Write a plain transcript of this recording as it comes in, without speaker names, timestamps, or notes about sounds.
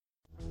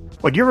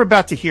What you're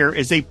about to hear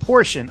is a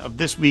portion of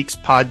this week's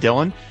Pod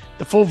Dylan,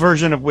 the full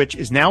version of which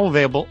is now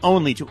available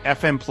only to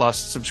FM Plus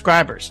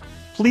subscribers.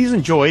 Please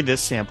enjoy this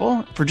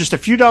sample. For just a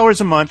few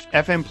dollars a month,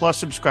 FM Plus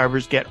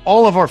subscribers get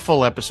all of our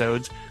full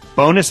episodes,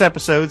 bonus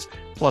episodes,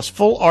 plus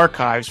full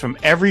archives from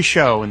every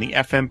show in the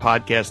FM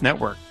Podcast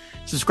Network.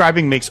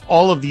 Subscribing makes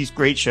all of these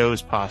great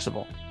shows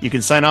possible. You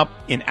can sign up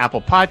in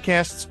Apple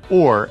Podcasts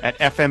or at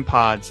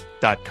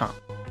fmpods.com.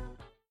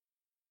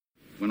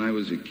 When I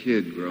was a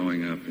kid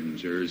growing up in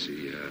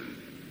Jersey,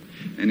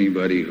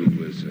 anybody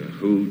who was a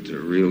hoot or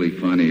really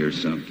funny or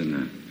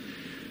something,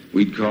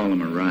 we'd call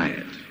him a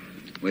riot.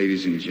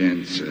 Ladies and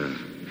gents,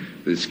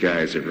 this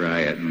guy's a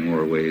riot in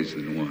more ways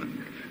than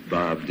one.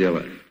 Bob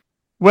Dylan.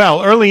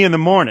 Well, early in the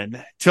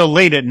morning till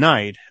late at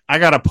night, I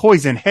got a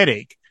poison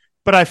headache,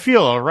 but I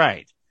feel all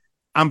right.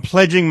 I'm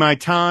pledging my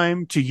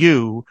time to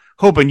you,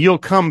 hoping you'll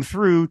come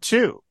through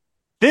too.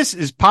 This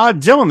is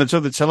Pod Dylan, the show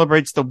that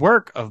celebrates the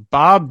work of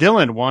Bob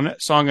Dylan, one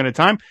song at a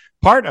time,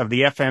 part of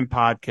the FM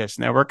Podcast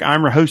Network.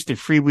 I'm your host of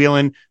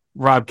Freewheelin',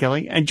 Rob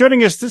Kelly, and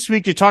joining us this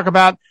week to talk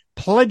about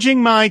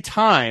Pledging My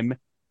Time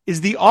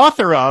is the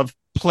author of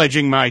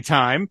Pledging My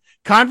Time,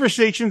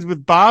 Conversations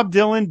with Bob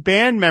Dylan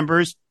band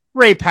members,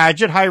 Ray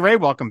Padgett. Hi, Ray.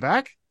 Welcome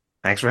back.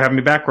 Thanks for having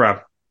me back, Rob.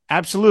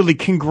 Absolutely.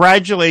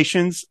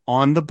 Congratulations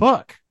on the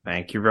book.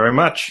 Thank you very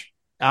much.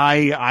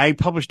 I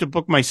published a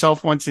book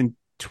myself once in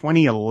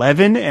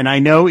 2011, and I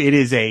know it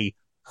is a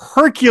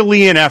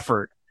Herculean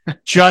effort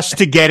just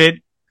to get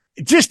it,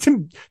 just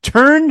to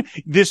turn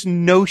this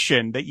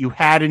notion that you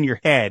had in your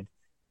head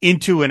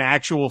into an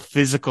actual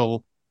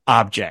physical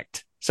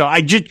object. So I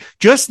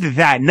just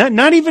that,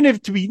 not even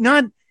if to be,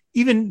 not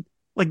even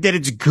like that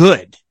it's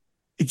good.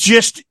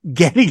 Just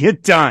getting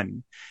it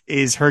done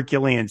is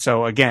Herculean.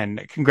 So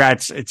again,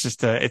 congrats.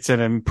 It's an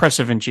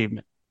impressive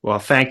achievement. Well,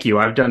 thank you.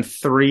 I've done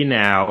 3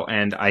 now,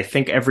 and I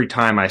think every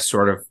time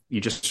you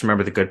just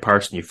remember the good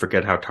parts and you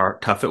forget how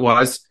tough it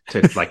was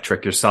to like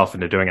trick yourself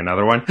into doing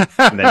another one.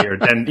 And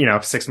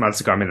then 6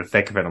 months ago, I'm in the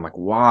thick of it. I'm like,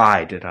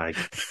 why did I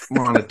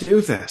want to do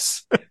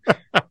this?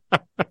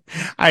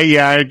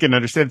 I can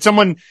understand.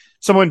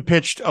 Someone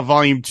pitched a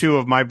volume 2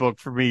 of my book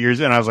for me years,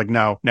 and I was like,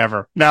 no,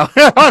 never. No,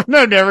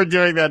 I'm never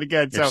doing that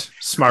again. You're so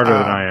smarter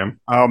than I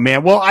am. Oh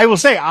man. Well, I will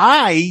say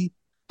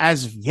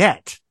as of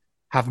yet,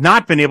 have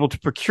not been able to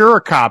procure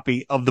a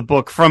copy of the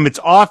book from its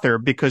author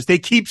because they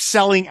keep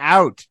selling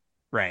out,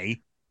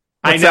 Ray.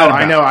 I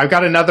know. I've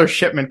got another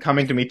shipment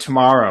coming to me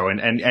tomorrow,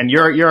 and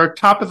you're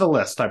top of the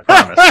list, I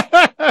promise.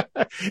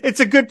 It's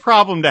a good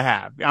problem to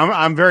have.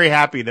 I'm very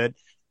happy that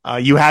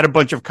you had a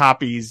bunch of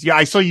copies. Yeah,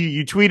 I saw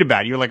you tweet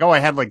about it. You're like, oh, I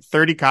had like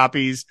 30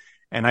 copies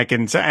and I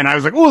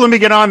was like, oh, let me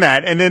get on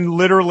that. And then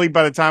literally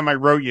by the time I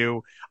wrote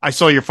you, I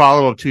saw your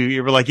follow up to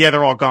you were like, yeah,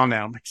 they're all gone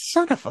now. I'm like,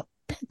 son of a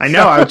bitch. I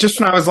know.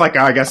 When I was like,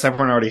 oh, I guess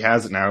everyone already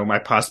has it now. Who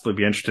might possibly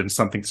be interested in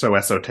something so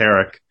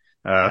esoteric.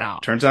 No.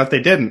 Turns out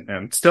they didn't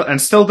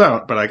and still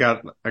don't, but I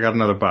got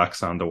another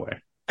box on the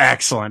way.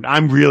 Excellent.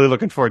 I'm really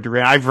looking forward to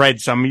it. I've read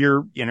some of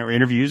your,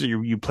 interviews,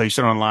 or you placed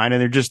it online,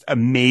 and they're just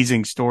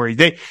amazing stories.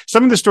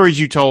 Some of the stories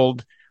you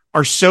told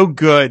are so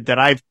good that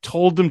I've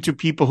told them to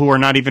people who are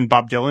not even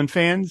Bob Dylan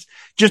fans,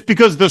 just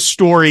because the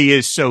story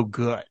is so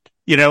good.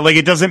 Like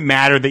it doesn't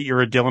matter that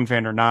you're a Dylan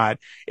fan or not.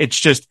 It's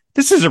just,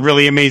 this is a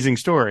really amazing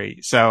story.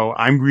 So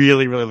I'm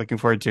really, really looking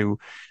forward to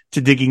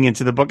digging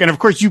into the book. And of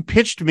course, you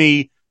pitched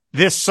me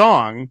this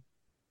song,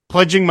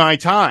 Pledging My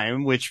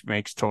Time, which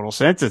makes total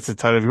sense. It's the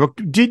title of your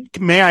book.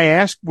 May I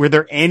ask, were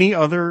there any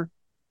other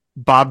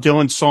Bob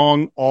Dylan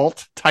song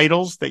alt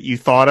titles that you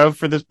thought of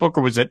for this book,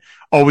 or was it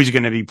always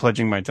going to be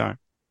Pledging My Time?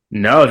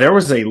 No, there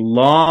was a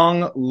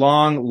long,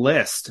 long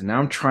list. Now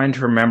I'm trying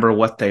to remember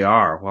what they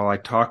are. While I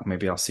talk,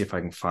 maybe I'll see if I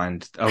can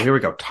find. Oh, here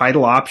we go.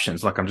 Title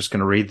options. Look, I'm just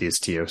going to read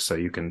these to you so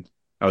you can.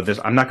 I'm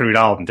not going to read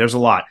all of them. There's a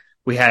lot.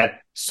 We had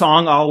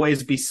Song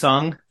Always Be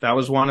Sung. That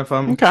was one of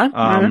them.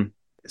 Okay.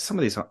 Some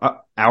of these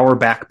Our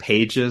Back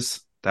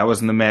Pages, that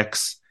was in the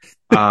mix.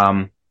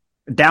 Down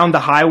the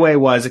Highway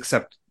was,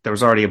 except there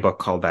was already a book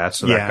called that,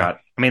 so that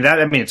got.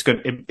 It's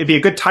good. It'd be a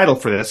good title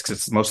for this because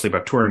it's mostly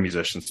about touring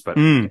musicians. But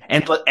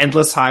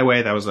Endless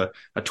Highway, that was a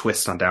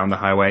twist on Down the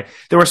Highway.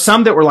 There were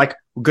some that were like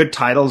good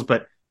titles,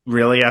 but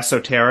really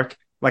esoteric.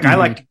 Like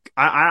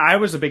I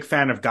was a big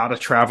fan of "Gotta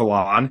Travel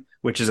On,"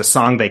 which is a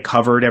song they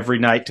covered every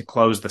night to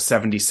close the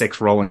 '76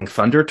 Rolling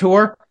Thunder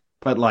tour,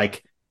 but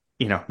like.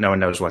 No one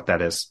knows what that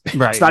is.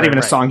 Right, it's not even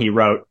a song he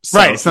wrote. So.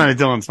 Right. It's not a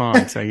Dylan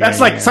song. So that's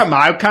something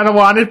I kind of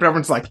wanted, but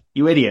everyone's like,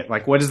 you idiot.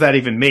 Like, what does that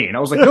even mean? I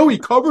was like, no, he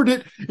covered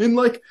it in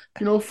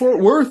Fort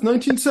Worth,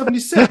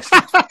 1976.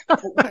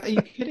 What, are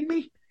you kidding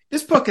me?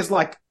 This book is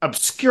like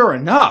obscure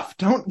enough.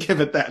 Don't give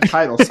it that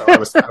title. So I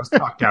was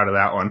talked out of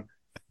that one.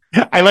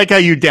 I like how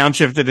you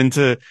downshifted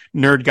into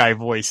nerd guy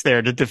voice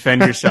there to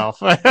defend yourself.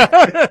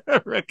 I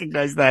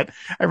recognize that.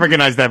 I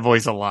recognize that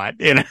voice a lot,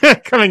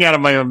 coming out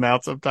of my own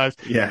mouth sometimes.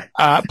 Yeah.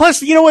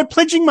 Plus, you know what?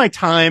 Pledging My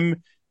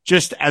Time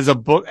just as a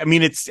book.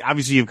 It's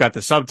obviously you've got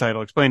the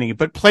subtitle explaining it,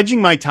 but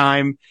Pledging My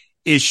Time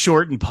is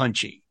short and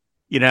punchy.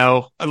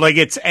 like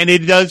and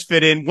it does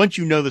fit in once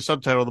you know the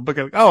subtitle of the book.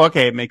 Like, oh,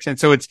 okay, it makes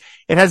sense. So it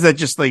has that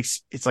just like,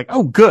 it's like,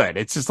 oh, good.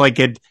 It's just like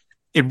it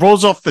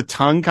rolls off the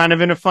tongue kind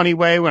of in a funny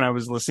way when I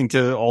was listening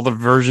to all the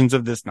versions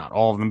of this, not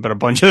all of them, but a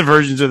bunch of the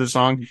versions of the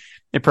song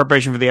in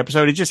preparation for the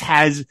episode. It just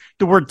has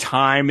the word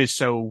time is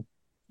so,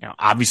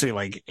 obviously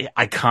like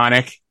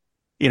iconic,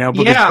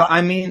 Yeah.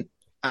 I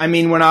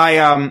mean, when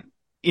I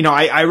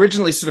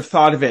originally sort of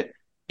thought of it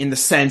in the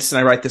sense, and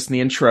I write this in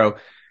the intro,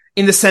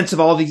 in the sense of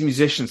all these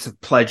musicians have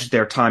pledged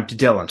their time to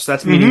Dylan. So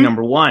that's meaning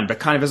number one. But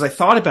kind of as I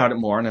thought about it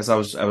more, and as I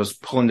was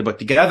pulling the book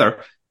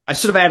together, I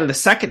sort of added a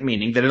second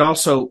meaning that it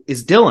also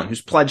is Dylan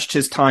who's pledged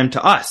his time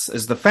to us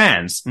as the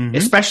fans.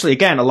 Especially,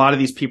 again, a lot of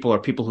these people are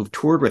people who've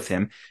toured with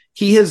him.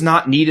 He has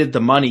not needed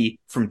the money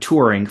from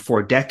touring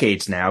for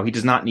decades now. He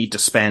does not need to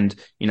spend,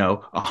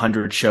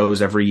 100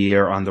 shows every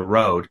year on the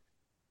road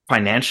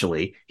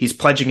financially. He's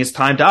pledging his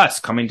time to us,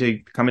 coming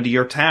to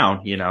your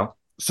town,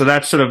 So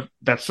that's sort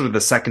of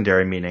the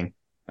secondary meaning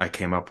I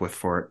came up with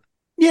for it.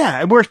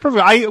 Yeah, it works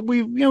perfectly.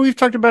 We've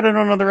talked about it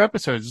on other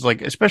episodes,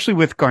 like especially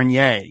with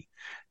Garnier.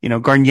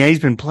 Garnier's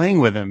been playing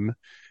with him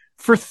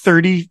for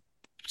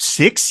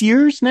 36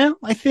 years now.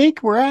 I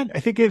think I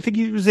think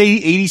he was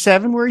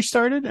 87 where he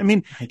started. I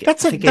mean,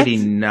 that's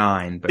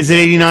 89. But is it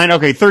 89?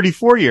 Okay.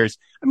 34 years.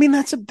 I mean,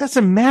 that's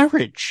a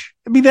marriage.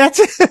 I mean, that's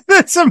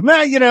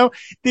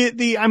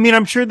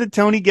I'm sure that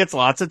Tony gets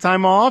lots of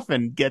time off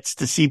and gets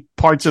to see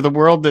parts of the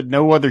world that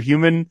no other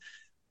human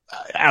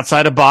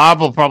outside of Bob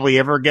will probably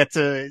ever get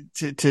to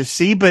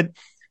see, but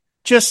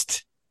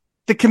just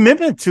the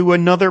commitment to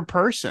another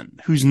person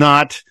who's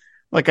not,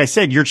 like I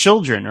said, your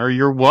children or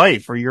your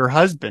wife or your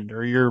husband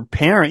or your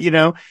parent,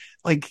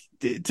 like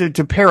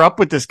to pair up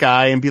with this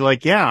guy and be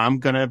like, yeah, I'm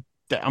going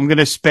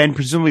to spend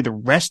presumably the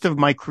rest of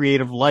my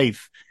creative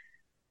life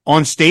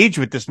on stage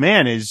with this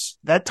man. Is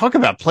that, talk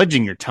about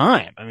pledging your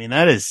time. I mean,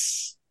 that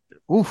is,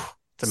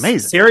 it's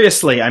amazing.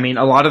 Seriously. I mean,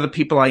 a lot of the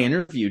people I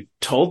interviewed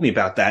told me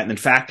about that. And in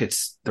fact,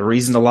 it's the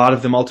reason a lot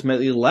of them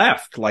ultimately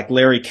left. Like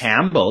Larry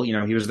Campbell,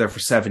 he was there for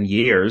 7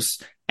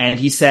 years. And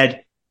he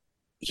said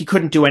he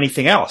couldn't do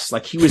anything else.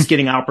 Like he was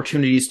getting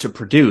opportunities to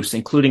produce,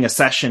 including a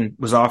session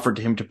was offered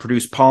to him to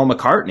produce Paul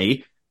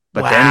McCartney.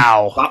 But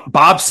then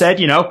Bob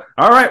said, all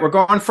right, we're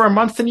going for a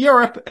month in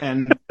Europe,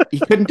 and he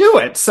couldn't do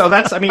it. So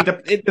that's, I mean,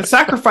 the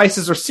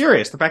sacrifices are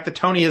serious. The fact that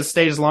Tony has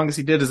stayed as long as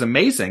he did is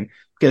amazing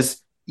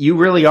because you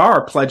really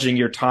are pledging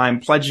your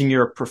time, pledging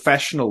your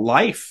professional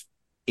life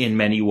in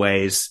many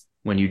ways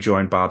when you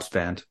join Bob's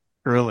band.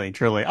 Truly.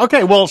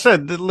 Okay. Well, so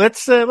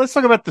let's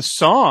talk about the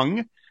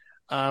song.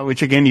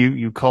 Which again,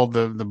 you called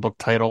the book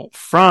title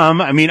from.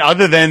 I mean,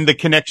 other than the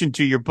connection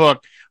to your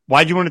book,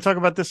 why'd you want to talk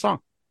about this song?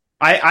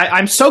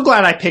 I'm so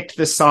glad I picked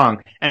this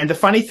song. And the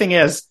funny thing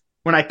is,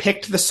 when I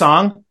picked the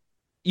song,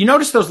 you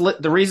notice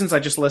the reasons I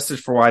just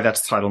listed for why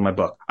that's the title of my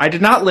book. I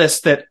did not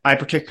list that I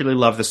particularly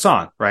love the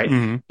song, right?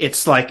 Mm-hmm.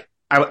 It's like,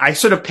 I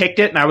sort of picked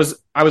it, and I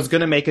was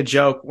going to make a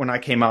joke when I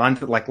came on.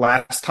 Like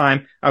last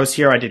time I was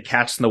here, I did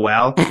Cats in the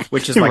Well,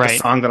 which is like a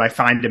song that I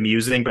find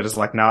amusing, but is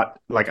like not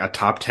like a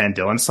top 10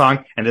 Dylan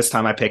song. And this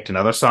time I picked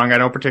another song I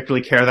don't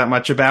particularly care that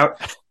much about,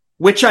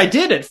 which I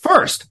did at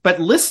first, but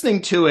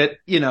listening to it,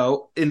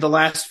 in the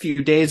last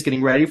few days,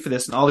 getting ready for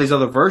this and all these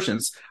other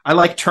versions,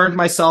 I turned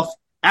myself,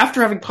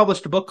 after having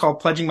published a book called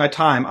Pledging My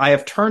Time, I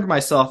have turned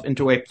myself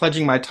into a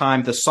Pledging My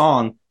Time, the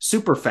song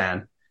super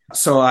fan.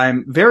 So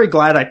I'm very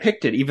glad I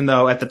picked it, even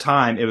though at the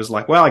time it was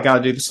like, well, I got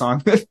to do the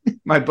song that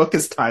my book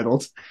is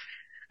titled.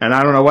 And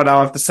I don't know what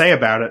I'll have to say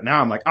about it. Now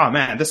I'm like, oh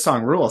man, this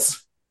song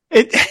rules.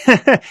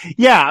 Yeah,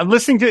 I'm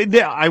listening to it.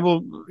 I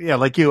will. Yeah,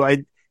 like you,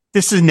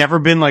 this has never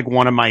been like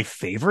one of my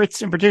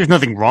favorites in particular. There's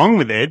nothing wrong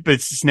with it, but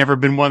it's just never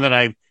been one that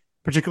I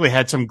particularly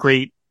had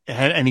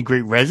any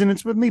great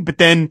resonance with me. But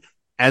then,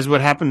 as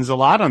what happens a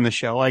lot on the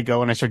show, I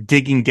go and I start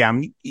digging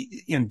down,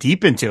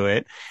 deep into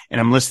it,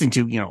 and I'm listening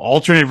to,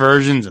 alternate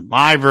versions and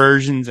live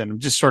versions, and I'm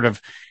just sort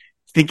of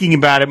thinking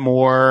about it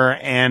more.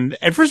 And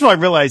first of all, I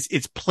realized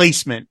its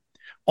placement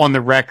on the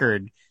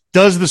record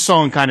does the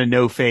song kind of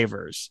no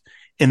favors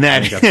in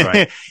that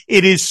right.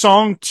 It is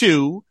song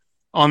 2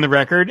 on the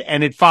record,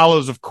 and it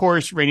follows, of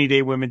course, Rainy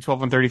Day Women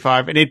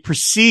 12-135, and it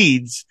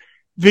precedes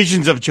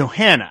Visions of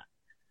Johanna.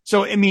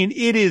 So, I mean,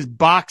 it is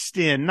boxed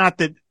in, not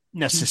that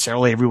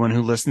necessarily everyone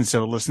who listens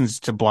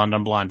to Blonde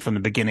on Blonde from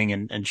the beginning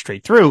and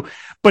straight through,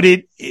 but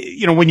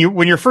when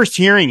you're first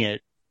hearing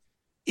it,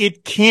 I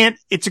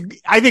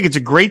think it's a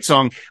great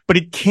song, but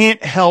it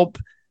can't help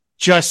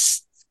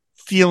just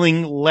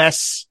feeling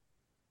less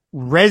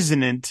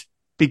resonant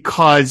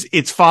because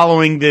it's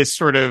following this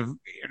sort of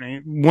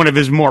one of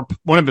his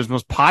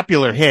most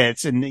popular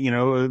hits,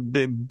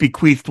 and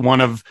bequeathed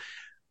one of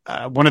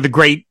the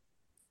great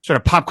sort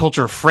of pop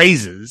culture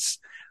phrases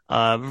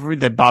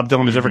that Bob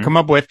Dylan has ever come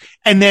up with.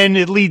 And then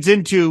it leads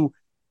into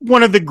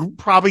one of the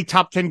probably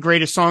top 10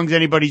 greatest songs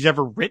anybody's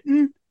ever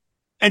written.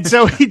 And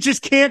so he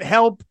just can't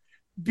help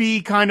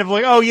be kind of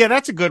like, oh yeah,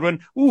 that's a good one.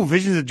 Ooh,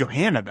 Visions of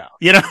Johanna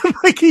though.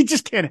 Like he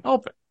just can't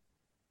help it.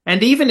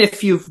 And even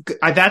if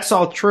that's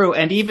all true.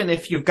 And even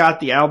if you've got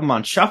the album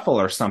on shuffle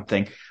or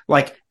something,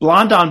 like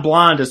Blonde on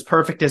Blonde, as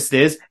perfect as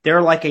it is, there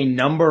are like a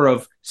number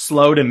of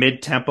slow to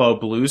mid tempo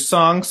blues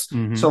songs.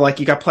 Mm-hmm. So like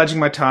you got Pledging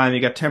My Time,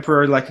 you got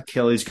Temporary Like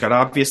Achilles, you got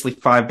obviously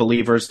Five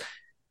Believers.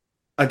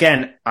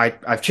 Again,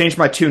 I've changed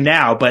my tune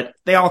now, but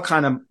they all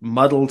kind of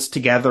muddled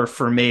together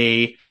for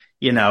me,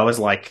 as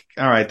like,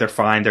 all right, they're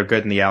fine. They're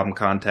good in the album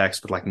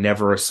context, but like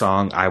never a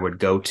song I would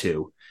go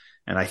to.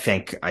 And I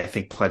think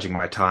Pledging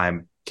My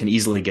Time can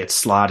easily get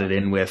slotted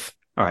in with,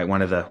 all right,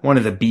 one of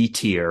the B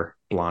tier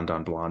Blonde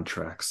on Blonde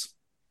tracks.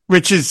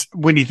 Which is,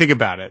 when you think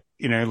about it,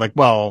 like,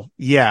 well,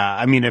 yeah,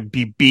 I mean, a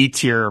B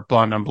tier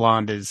Blonde on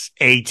Blonde is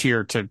A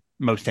tier to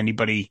most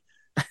anybody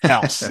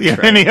else,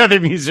 right. Any other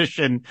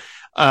musician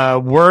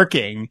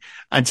working.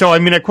 And so, I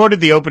mean, I quoted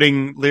the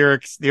opening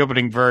lyrics, the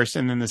opening verse,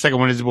 and then the second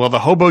one is, well, the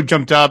hobo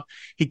jumped up.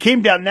 He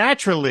came down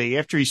naturally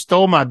after he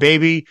stole my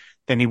baby.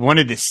 Then he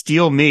wanted to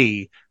steal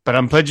me, but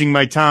I'm pledging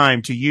my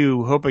time to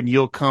you, hoping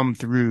you'll come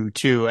through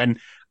too. And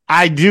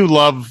I do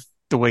love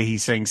the way he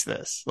sings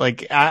this.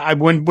 Like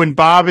when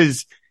Bob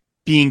is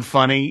being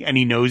funny and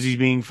he knows he's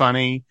being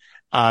funny,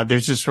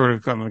 there's just sort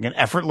of like an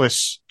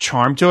effortless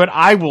charm to it.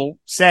 I will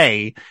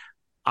say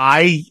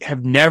I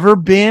have never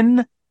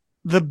been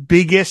the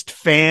biggest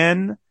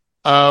fan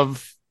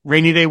of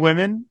Rainy Day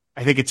Women.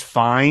 I think it's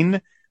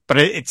fine, but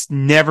it's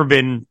never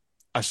been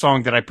a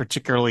song that I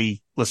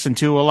particularly listen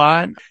to a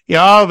lot.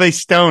 Yeah, oh, they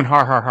stone,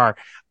 har, har, har.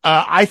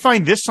 I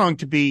find this song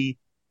to be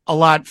a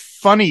lot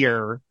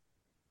funnier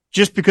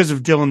just because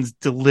of Dylan's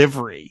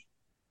delivery.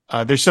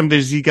 There's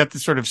he got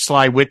this sort of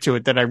sly wit to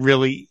it that I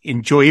really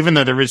enjoy, even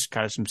though there is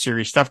kind of some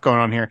serious stuff going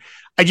on here.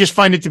 I just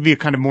find it to be a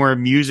kind of more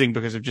amusing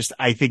because of just,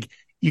 I think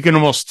you can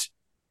almost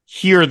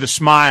hear the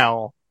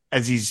smile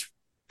as he's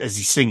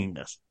singing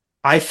this.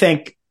 I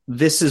think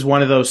this is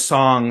one of those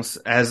songs,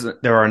 as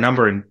there are a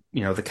number in,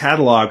 the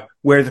catalog,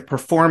 where the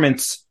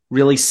performance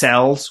really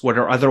sells what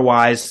are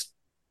otherwise,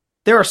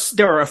 there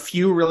are a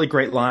few really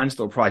great lines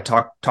that we'll probably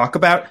talk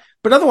about,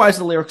 but otherwise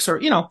the lyrics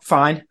are,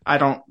 fine. They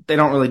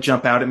don't really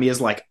jump out at me as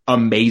like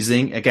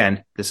amazing.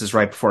 Again, this is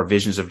right before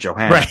Visions of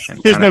Johanna. Right.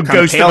 There's no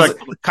ghost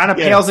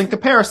pales in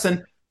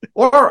comparison.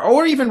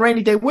 Or even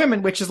Rainy Day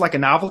Women, which is like a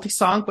novelty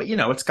song, but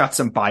it's got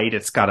some bite.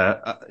 It's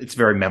got it's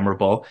very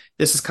memorable.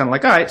 This is kind of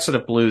like, all right, sort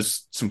of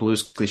some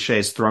blues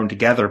cliches thrown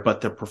together, but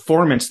the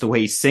performance, the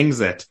way he sings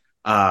it,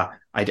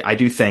 I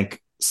do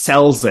think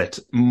sells it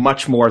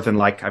much more than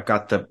like I've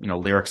got the,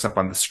 lyrics up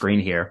on the screen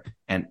here.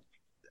 And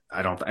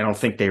I don't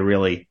think they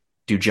really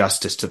do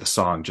justice to the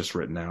song just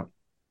written out.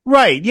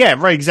 Right. Yeah,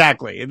 right.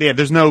 Exactly. Yeah.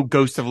 There's no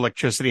Ghost of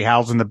Electricity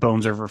howls in the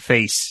bones of her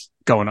face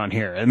going on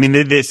here. I mean,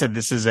 they said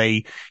this is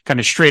a kind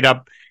of straight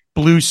up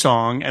blues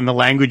song and the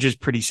language is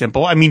pretty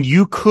simple. I mean,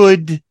 you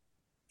could,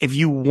 if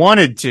you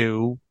wanted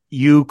to,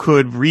 you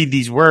could read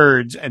these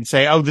words and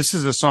say, oh, this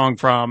is a song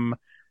from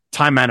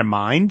Time Out of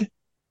Mind.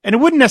 And it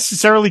wouldn't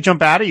necessarily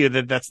jump out at you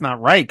that that's not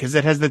right because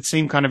it has that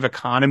same kind of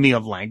economy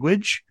of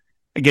language.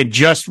 Again,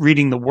 just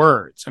reading the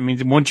words. I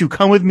mean, once you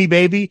come with me,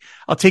 baby,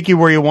 I'll take you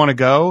where you want to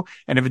go.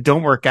 And if it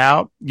don't work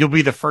out, you'll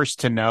be the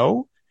first to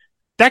know.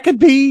 That could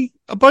be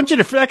a bunch of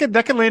different,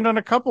 that could land on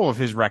a couple of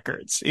his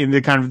records in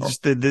the kind of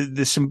just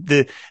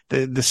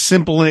the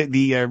simple,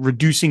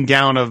 reducing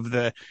down of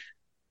the,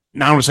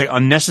 not want to say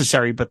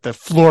unnecessary, but the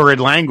florid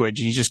language.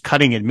 He's just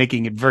cutting it,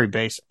 making it very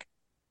basic.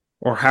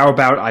 Or how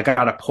about I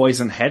got a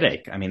poison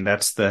headache? I mean,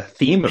 that's the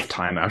theme of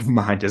Time Out of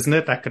Mind, isn't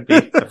it? That could be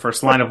the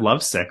first line of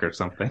Lovesick or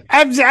something.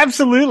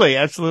 Absolutely.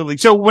 Absolutely.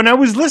 So when I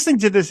was listening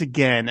to this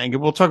again, and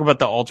we'll talk about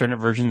the alternate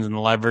versions and the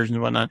live versions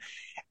and whatnot,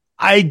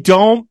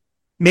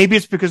 maybe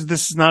it's because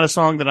this is not a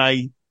song that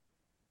I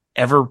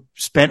ever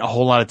spent a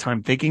whole lot of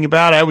time thinking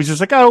about. I was just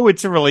like, oh,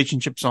 it's a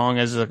relationship song,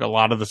 as like a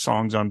lot of the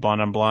songs on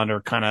Blonde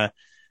are kind of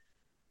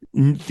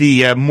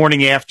the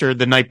morning after,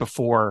 the night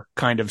before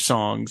kind of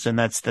songs. And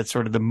that's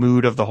sort of the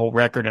mood of the whole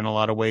record in a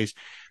lot of ways.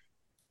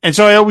 And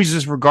so I always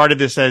just regarded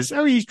this as,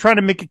 oh, he's trying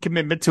to make a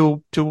commitment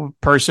to a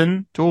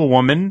person, to a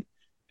woman,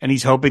 and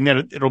he's hoping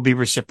that it'll be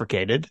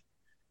reciprocated.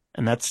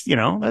 And that's,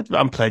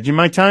 I'm pledging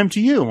my time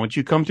to you. Won't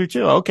you come through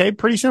too? Okay.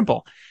 Pretty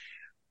simple.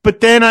 But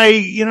then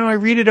I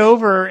read it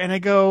over and I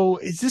go,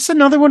 is this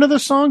another one of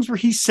those songs where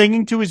he's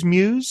singing to his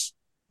muse?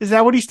 Is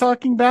that what he's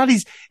talking about?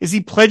 Is he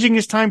pledging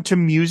his time to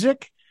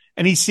music?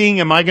 And he's seeing,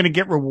 am I going to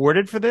get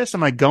rewarded for this?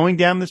 Am I going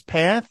down this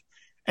path?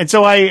 And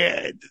so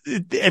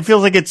it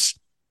feels like it's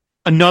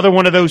another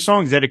one of those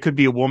songs that it could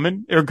be a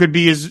woman or it could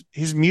be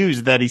his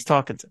muse that he's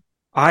talking to.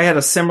 I had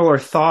a similar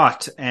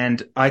thought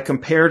and I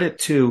compared it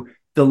to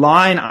the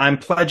line, I'm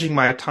pledging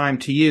my time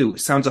to you,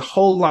 sounds a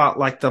whole lot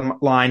like the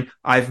line,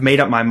 I've made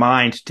up my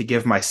mind to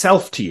give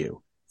myself to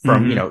you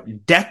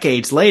from,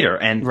 decades later.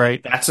 And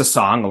That's a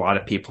song a lot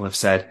of people have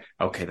said,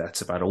 okay,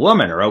 that's about a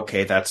woman, or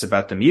okay, that's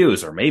about the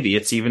muse, or maybe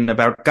it's even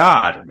about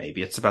God, or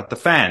maybe it's about the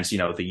fans.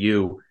 The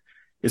you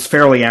is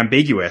fairly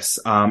ambiguous.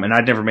 And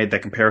I'd never made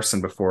that comparison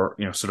before,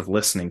 sort of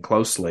listening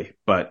closely.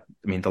 But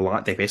I mean,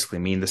 they basically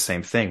mean the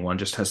same thing. One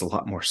just has a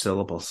lot more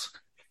syllables.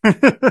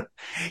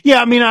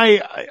 Yeah, I mean,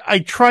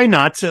 I try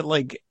not to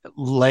like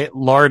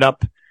lard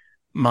up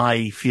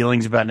my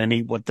feelings about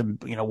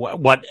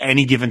what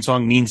any given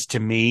song means to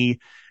me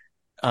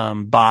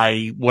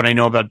by what I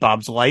know about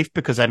Bob's life,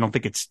 because I don't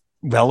think it's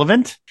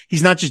relevant.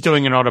 He's not just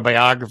doing an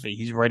autobiography.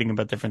 He's writing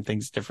about different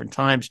things at different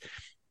times.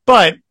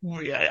 But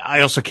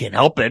I also can't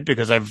help it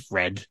because I've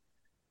read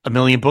a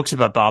million books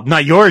about Bob.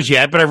 Not yours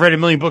yet, but I've read a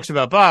million books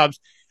about Bob's.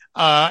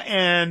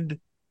 And,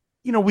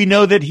 we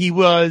know that he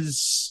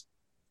was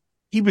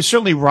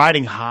certainly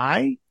riding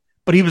high,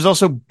 but he was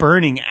also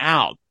burning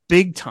out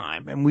big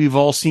time. And we've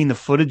all seen the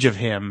footage of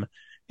him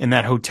in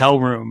that hotel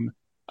room,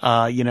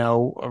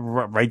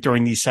 right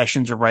during these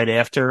sessions or right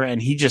after.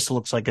 And he just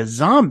looks like a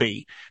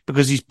zombie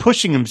because he's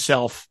pushing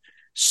himself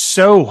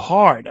so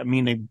hard. I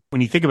mean,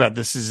 when you think about it,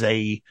 this is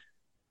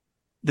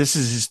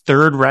his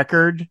third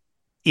record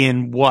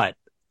in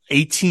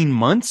 18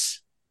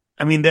 months.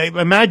 I mean,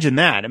 imagine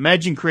that.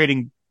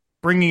 Imagine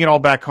bringing it all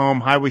back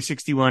home, Highway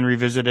 61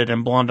 Revisited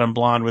and Blonde on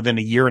Blonde within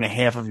a year and a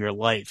half of your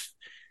life.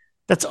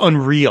 That's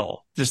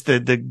unreal. Just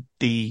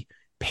the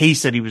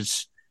pace that he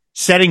was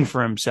setting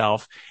for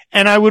himself.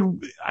 And I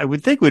would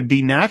think it would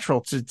be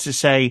natural to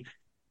say,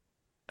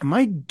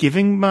 I'm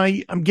giving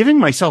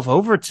myself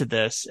over to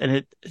this.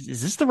 And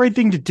is this the right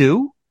thing to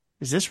do?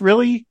 Is this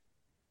really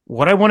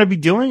what I want to be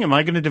doing? Am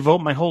I going to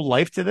devote my whole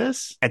life to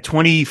this? At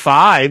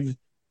 25,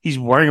 he's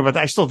worrying about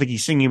that. I still think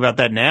he's singing about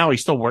that now.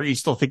 He's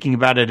still thinking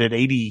about it at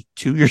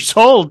 82 years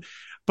old.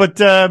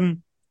 But,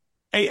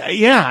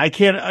 I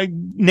can't,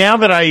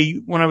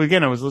 when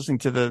I was listening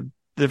to the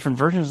different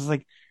versions, I was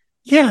like,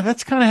 yeah,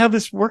 that's kind of how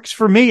this works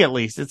for me, at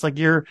least. It's like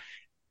you're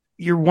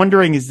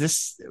wondering, is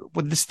this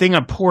thing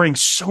I'm pouring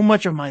so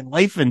much of my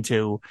life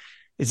into,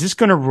 is this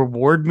going to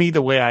reward me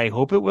the way I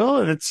hope it will?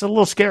 And it's a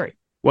little scary.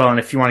 Well, and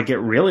if you want to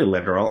get really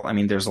literal, I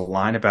mean, there's a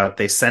line about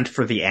they sent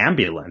for the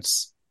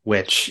ambulance,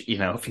 which,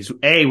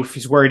 if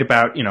he's worried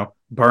about,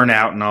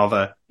 burnout and all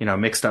the,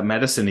 mixed up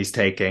medicine he's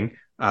taking.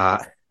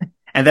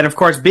 And then of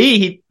course,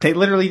 they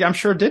literally, I'm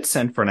sure, did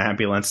send for an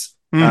ambulance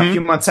a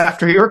few months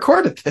after he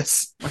recorded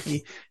this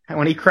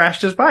when he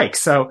crashed his bike.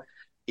 So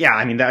yeah,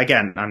 I mean,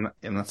 again, I'm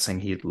not saying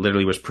he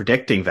literally was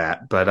predicting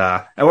that,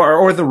 but,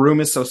 or the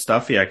room is so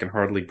stuffy, I can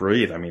hardly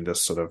breathe. I mean,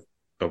 this sort of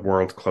the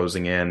world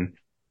closing in,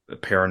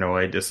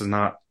 paranoid. This is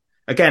not,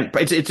 again,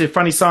 it's a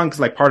funny song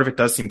because like part of it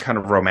does seem kind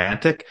of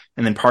romantic,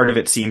 and then part of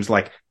it seems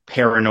like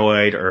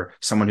paranoid or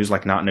someone who's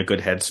like not in a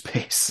good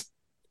headspace.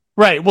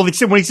 Right. Well,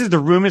 when he says the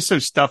room is so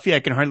stuffy, I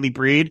can hardly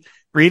breathe,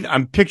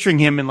 I'm picturing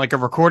him in like a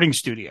recording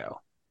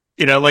studio,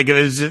 like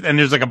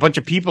there's like a bunch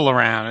of people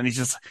around, and he's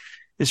just,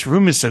 this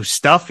room is so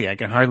stuffy, I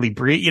can hardly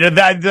breathe.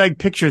 I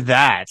picture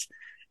that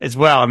as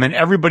well. And then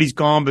everybody's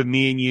gone but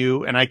me and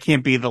you, and I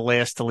can't be the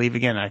last to leave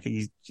again. I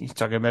think he's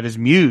talking about his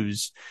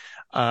muse.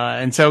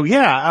 And so,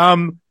 yeah.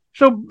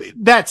 So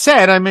that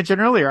said, I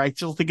mentioned earlier, I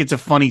still think it's a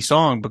funny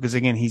song because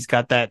again, he's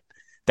got that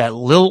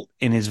lilt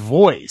in his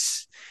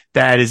voice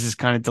that is just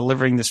kind of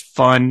delivering this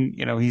fun,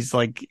 he's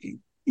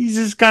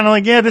just kind of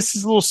like, yeah, this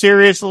is a little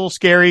serious, a little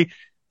scary,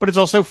 but it's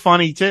also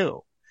funny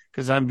too.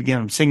 Cause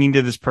I'm singing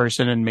to this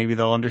person and maybe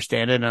they'll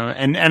understand it.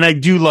 And I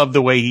do love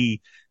the way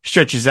he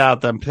stretches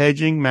out I'm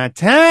pledging my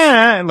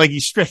time. Like he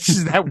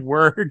stretches that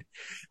word.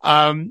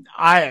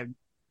 I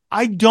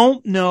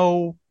don't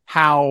know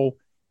how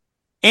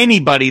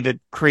anybody that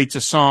creates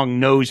a song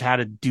knows how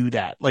to do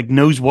that, like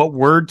knows what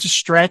word to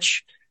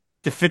stretch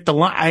to fit the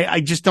line. I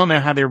just don't know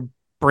how their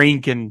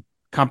brain can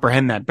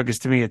comprehend that, because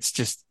to me, it's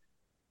just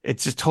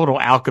total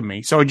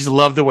alchemy. So I just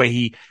love the way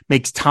he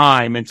makes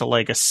time into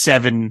like a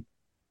seven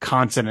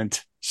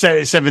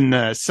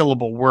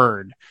syllable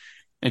word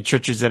and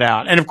stretches it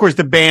out. And of course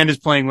the band is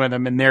playing with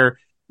him and they're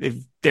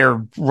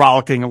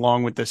rollicking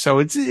along with this. So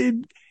it's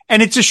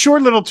a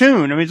short little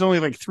tune. I mean, it's only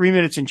like 3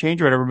 minutes and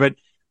change or whatever, but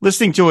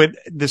listening to it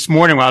this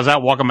morning while I was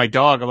out walking my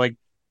dog, I'm like,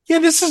 yeah,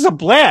 this is a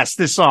blast,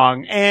 this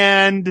song.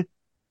 And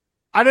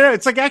I don't know,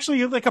 it's like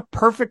actually like a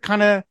perfect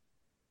kind of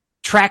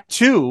track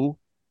 2,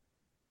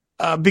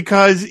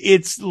 because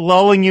it's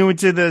lulling you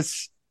into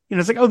this,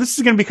 it's like, oh, this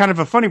is going to be kind of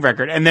a funny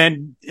record. And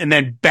then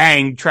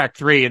bang, track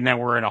 3. And then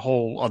we're in a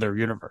whole other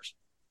universe.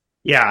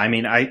 Yeah. I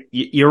mean,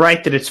 you're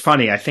right that it's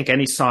funny. I think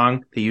any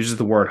song that uses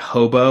the word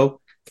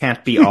hobo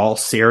can't be all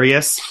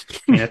serious.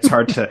 I mean, it's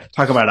hard to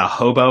talk about a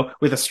hobo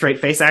with a straight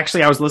face.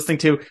 Actually, I was listening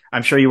to,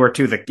 I'm sure you were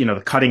too,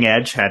 the Cutting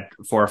Edge had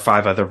 4 or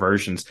 5 other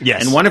versions.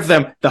 Yes. And one of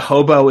them, the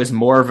hobo is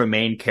more of a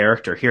main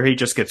character. Here he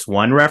just gets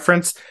one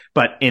reference,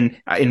 but in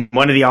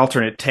one of the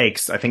alternate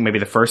takes, I think maybe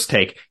the first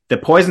take, the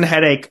Poison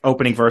Headache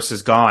opening verse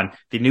is gone.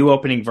 The new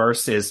opening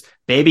verse is,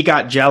 baby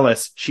got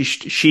jealous.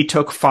 She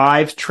took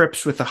 5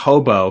 trips with a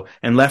hobo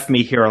and left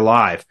me here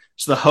alive.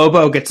 So the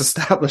hobo gets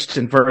established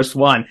in verse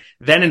 1.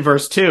 Then in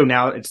verse 2,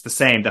 now it's the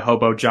same. The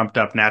hobo jumped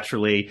up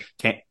naturally.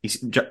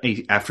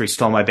 After he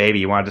stole my baby,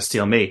 he wanted to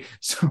steal me.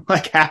 So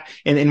like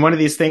in one of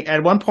these things,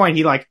 at one point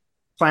he like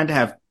planned to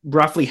have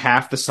roughly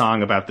half the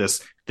song about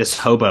this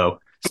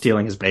hobo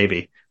stealing his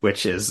baby,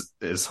 which is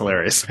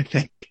hilarious, I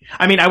think.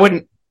 I mean, I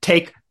wouldn't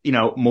take,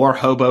 more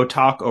hobo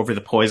talk over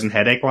the Poison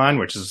Headache line,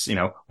 which is,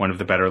 one of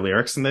the better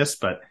lyrics in this,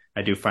 but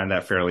I do find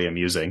that fairly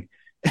amusing.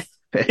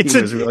 He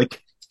was really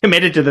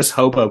committed to this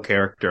hobo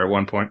character at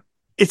one point.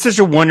 It's such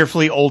a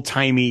wonderfully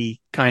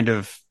old-timey kind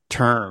of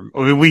term.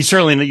 I mean, we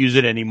certainly don't use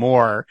it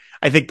anymore.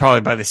 I think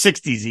probably by the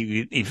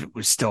 60s, if it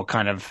was still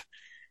kind of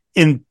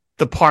in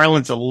the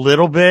parlance a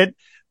little bit,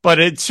 but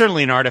it's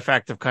certainly an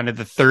artifact of kind of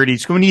the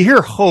 30s. When you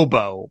hear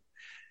hobo,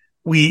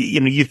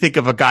 you think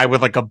of a guy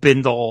with like a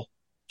bindle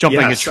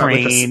jumping a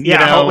train,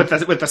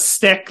 with a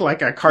stick,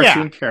 like a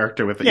cartoon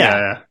character with it.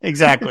 Yeah,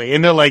 exactly.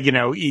 And they're like,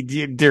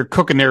 they're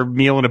cooking their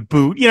meal in a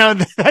boot,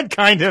 that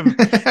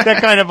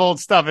kind of old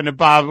stuff. And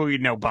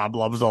Bob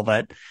loves all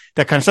that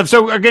kind of stuff.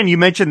 So again, you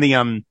mentioned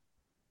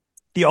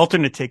the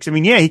alternate takes. I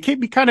mean, he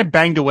kind of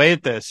banged away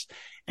at this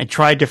and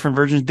tried different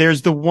versions.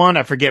 There's the one,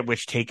 I forget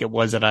which take it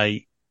was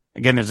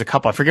again, there's a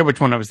couple, I forget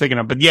which one I was thinking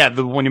of, but yeah,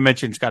 the one you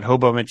mentioned, Scott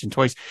Hobo mentioned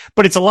twice,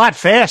 but it's a lot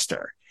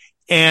faster.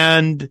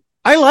 And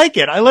I like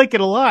it. I like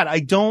it a lot. I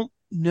don't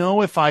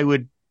know if I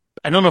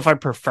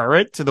prefer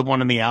it to the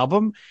one on the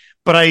album,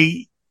 but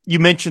you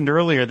mentioned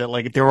earlier that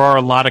like there are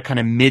a lot of kind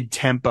of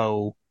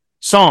mid-tempo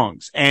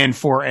songs, and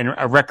for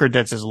a record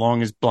that's as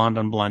long as Blonde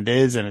on Blonde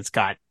is, and it's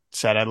got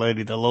Sad-Eyed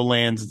Lady, the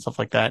Lowlands and stuff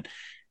like that,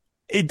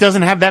 it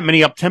doesn't have that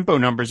many up-tempo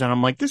numbers. And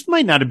I'm like, this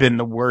might not have been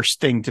the worst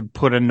thing to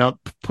put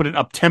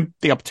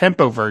the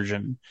up-tempo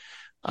version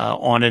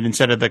on it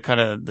instead of the kind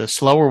of the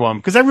slower one,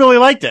 because I really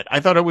liked it. I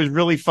thought it was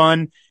really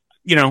fun.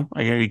 You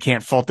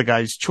can't fault the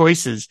guy's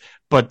choices,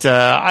 but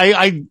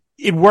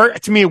it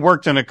worked to me. It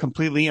worked on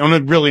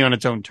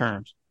its own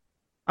terms.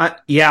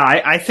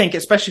 I think,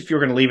 especially if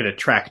you're going to leave it at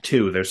track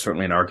 2, there's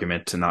certainly an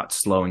argument to not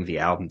slowing the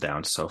album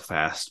down so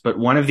fast. But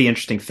one of the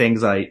interesting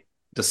things I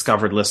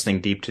discovered listening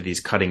deep to these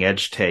cutting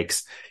edge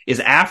takes is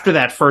after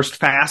that first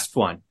fast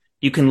one,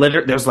 you can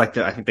there's like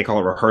I think they call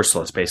it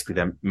rehearsal. It's basically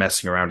them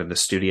messing around in the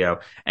studio,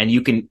 and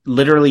you can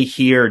literally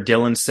hear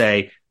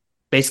Dylan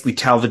basically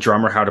tell the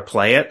drummer how to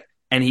play it.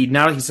 And he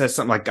says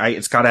something like,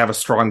 it's got to have a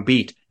strong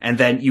beat. And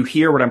then you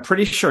hear what I'm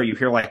pretty sure you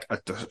hear like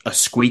a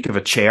squeak of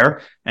a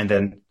chair, and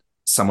then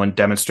someone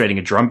demonstrating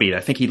a drum beat. I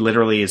think he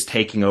literally is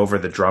taking over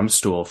the drum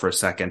stool for a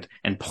second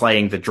and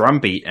playing the drum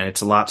beat. And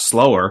it's a lot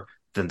slower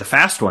than the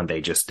fast one they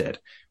just did,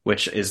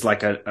 which is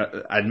like an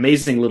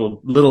amazing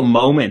little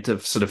moment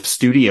of sort of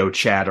studio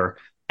chatter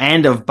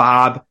and of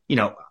Bob.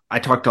 I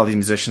talked to all these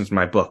musicians in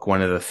my book.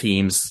 One of the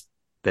themes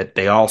that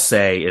they all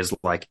say is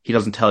like, he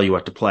doesn't tell you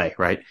what to play,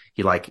 right?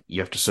 You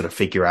have to sort of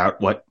figure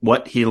out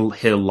what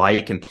he'll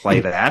like and play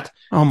that.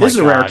 Oh my This is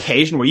a rare God.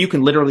 occasion where you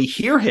can literally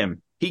hear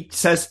him. He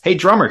says, "Hey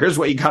drummer, here's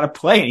what you got to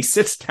play." And he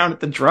sits down at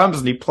the drums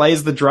and he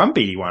plays the drum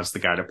beat he wants the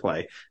guy to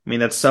play. I mean,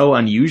 that's so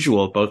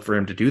unusual both for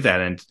him to do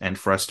that and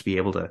for us to be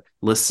able to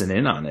listen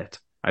in on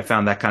it. I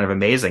found that kind of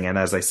amazing. And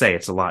as I say,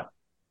 it's a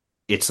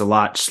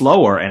lot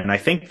slower. And I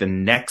think the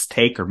next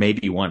take, or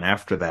maybe one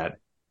after that,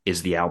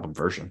 is the album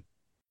version.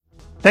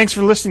 Thanks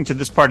for listening to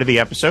this part of the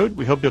episode.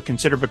 We hope you'll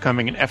consider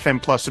becoming an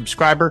FM Plus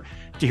subscriber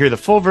to hear the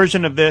full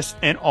version of this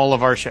and all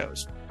of our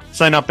shows.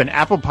 Sign up in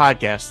Apple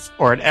Podcasts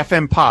or at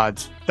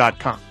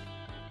fmpods.com.